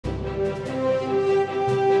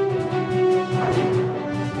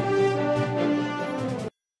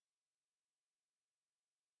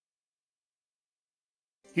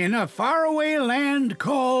in a faraway land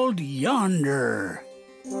called Yonder.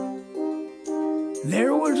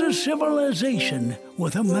 There was a civilization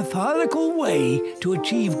with a methodical way to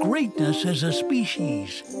achieve greatness as a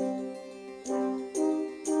species.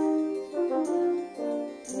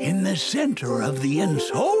 In the center of the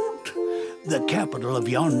insult, the capital of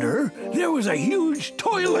Yonder, there was a huge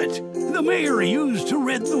toilet the mayor used to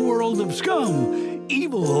rid the world of scum,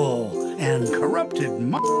 evil, and corrupted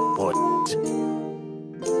motherfuckers.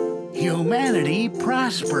 Humanity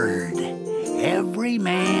prospered. Every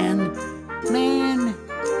man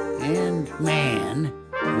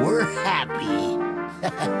were happy.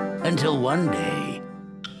 Until one day,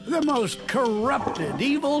 the most corrupted,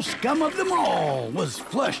 evil scum of them all was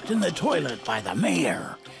flushed in the toilet by the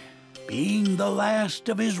mayor. Being the last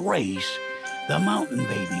of his race, the mountain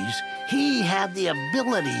babies, he had the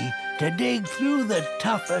ability to dig through the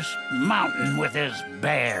toughest mountain with his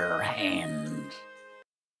bare hands.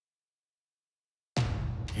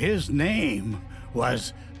 His name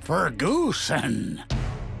was Ferguson.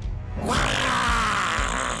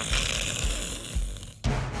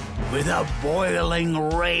 With a boiling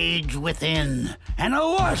rage within and a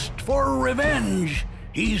lust for revenge,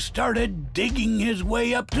 he started digging his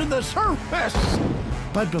way up to the surface.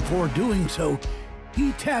 But before doing so,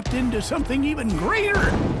 he tapped into something even greater.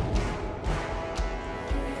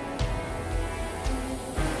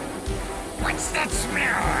 What's that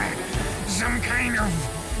smell? Some kind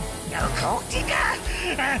of narcotica?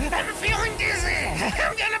 I'm feeling dizzy.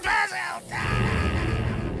 I'm gonna pass out.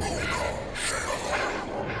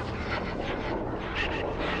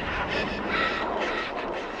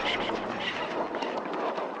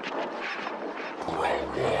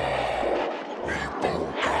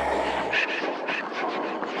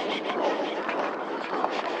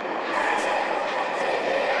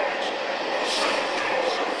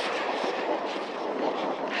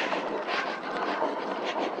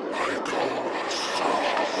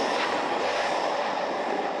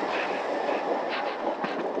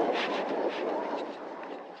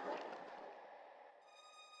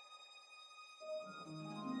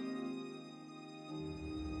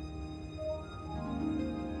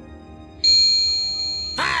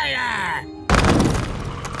 Fire!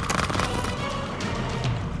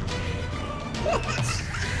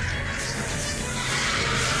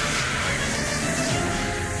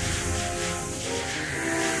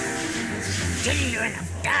 Children of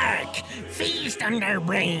dark, feast on their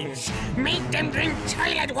brains, make them drink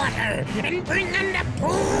toilet water, and bring them the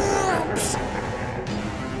poops!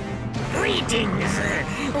 Greetings!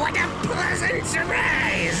 What a pleasant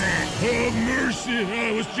surprise! Oh, mercy!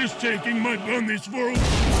 I was just taking my bunnies for a...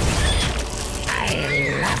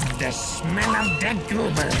 I love the smell of dead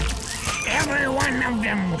goober. Every one of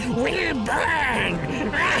them will burn!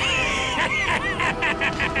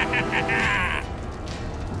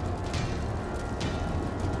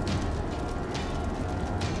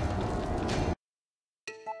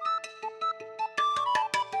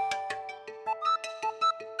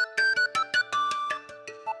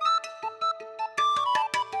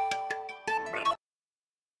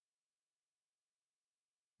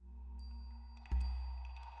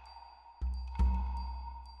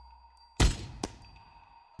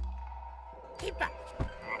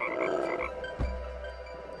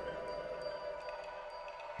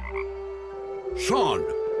 Son,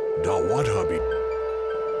 da what hobby?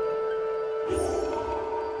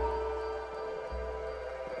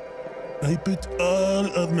 I put all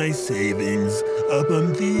of my savings up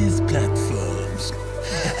on these platforms.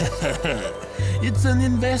 It's an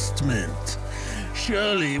investment.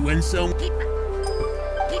 Surely when some...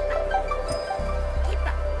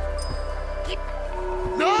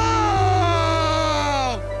 No!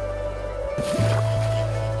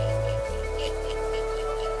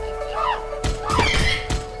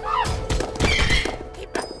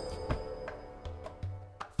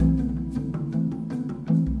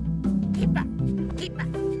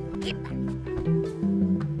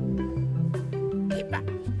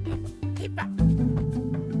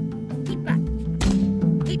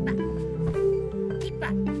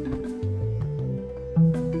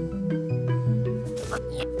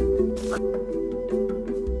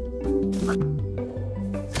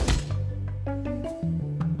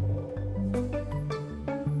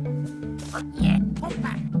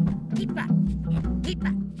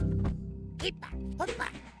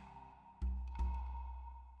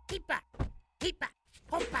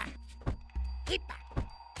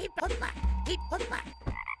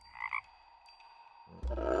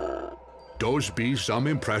 Those be some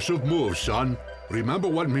impressive moves, son. Remember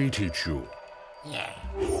what me teach you. Yeah.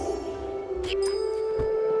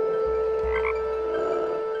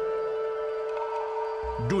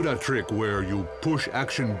 do that trick where you push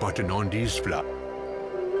action button on these flaps.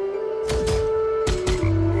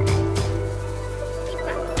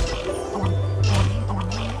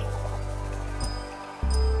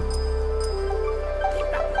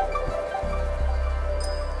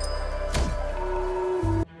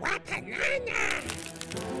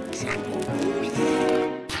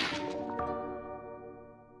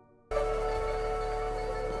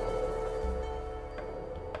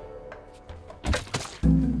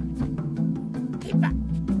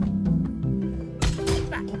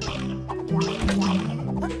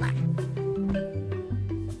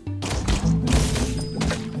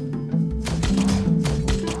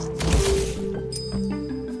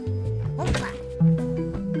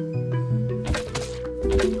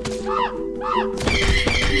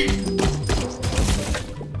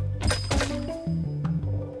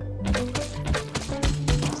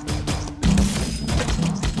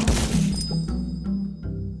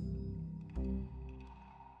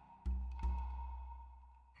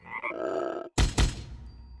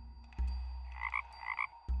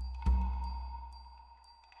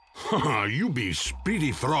 Haha, you be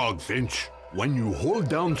speedy frog, Finch. When you hold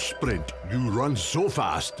down sprint, you run so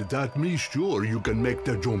fast that me sure you can make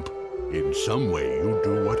the jump. In some way, you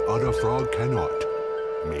do what other frog cannot.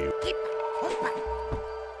 Me.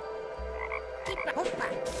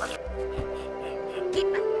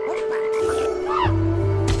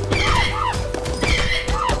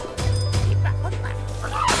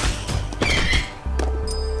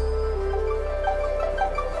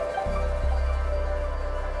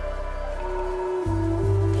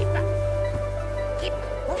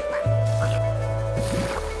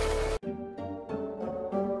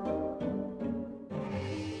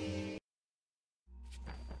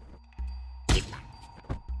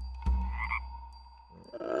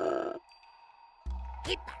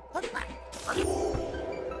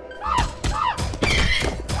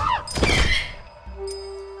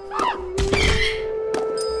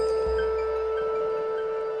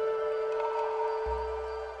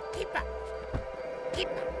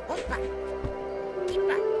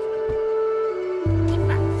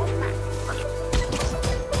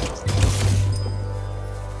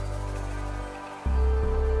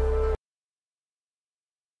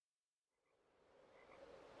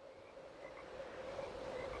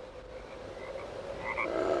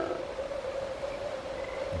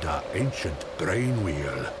 The ancient grain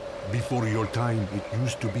wheel. Before your time, it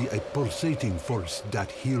used to be a pulsating force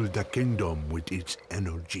that healed the kingdom with its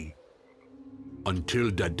energy. Until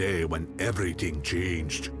the day when everything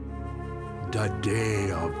changed. The Day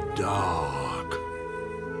of Dark.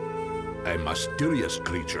 A mysterious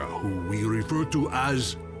creature who we refer to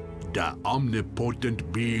as the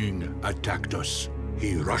Omnipotent Being attacked us.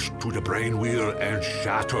 He rushed to the brain wheel and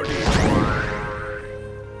shattered it.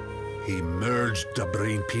 He merged the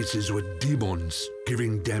brain pieces with demons,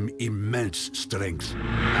 giving them immense strength.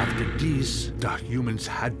 After this, the humans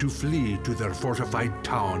had to flee to their fortified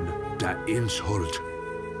town, the Innshold.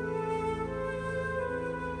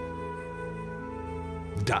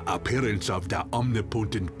 The appearance of the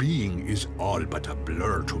Omnipotent Being is all but a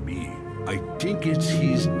blur to me. I think it's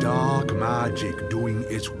his dark magic doing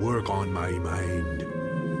its work on my mind.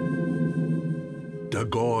 The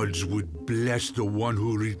gods would bless the one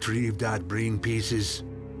who retrieved that brain pieces,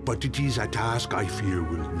 but it is a task I fear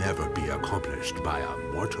will never be accomplished by a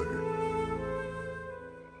mortal.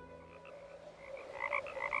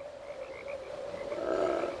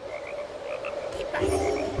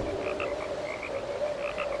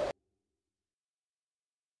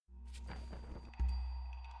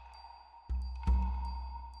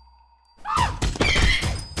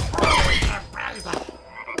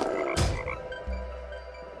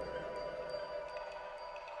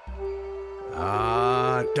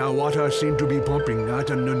 The water seemed to be pumping at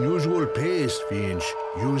an unusual pace, Finch.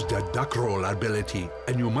 Use the duck roll ability,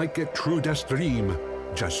 and you might get through the stream.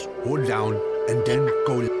 Just hold down, and then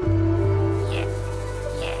go...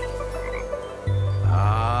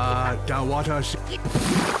 the water...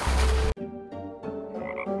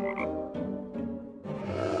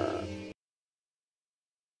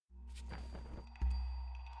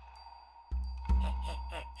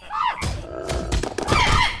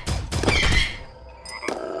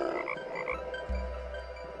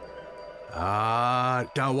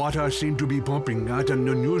 The water seemed to be pumping at an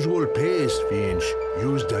unusual pace, Finch.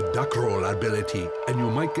 Use the duck roll ability, and you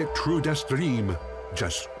might get through the stream.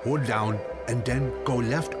 Just hold down, and then go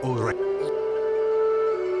left or right.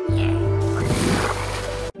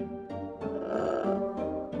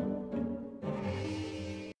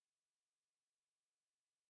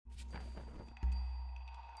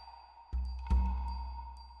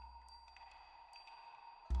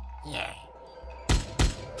 Yeah.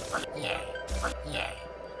 Yeah. Yeah.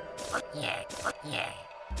 Yeah. Yeah.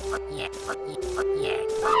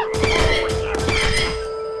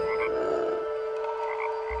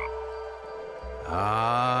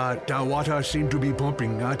 The water seems to be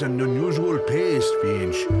pumping at an unusual pace,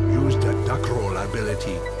 Finch. Use the duck roll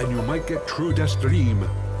ability, and you might get through the stream.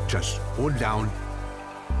 Just hold down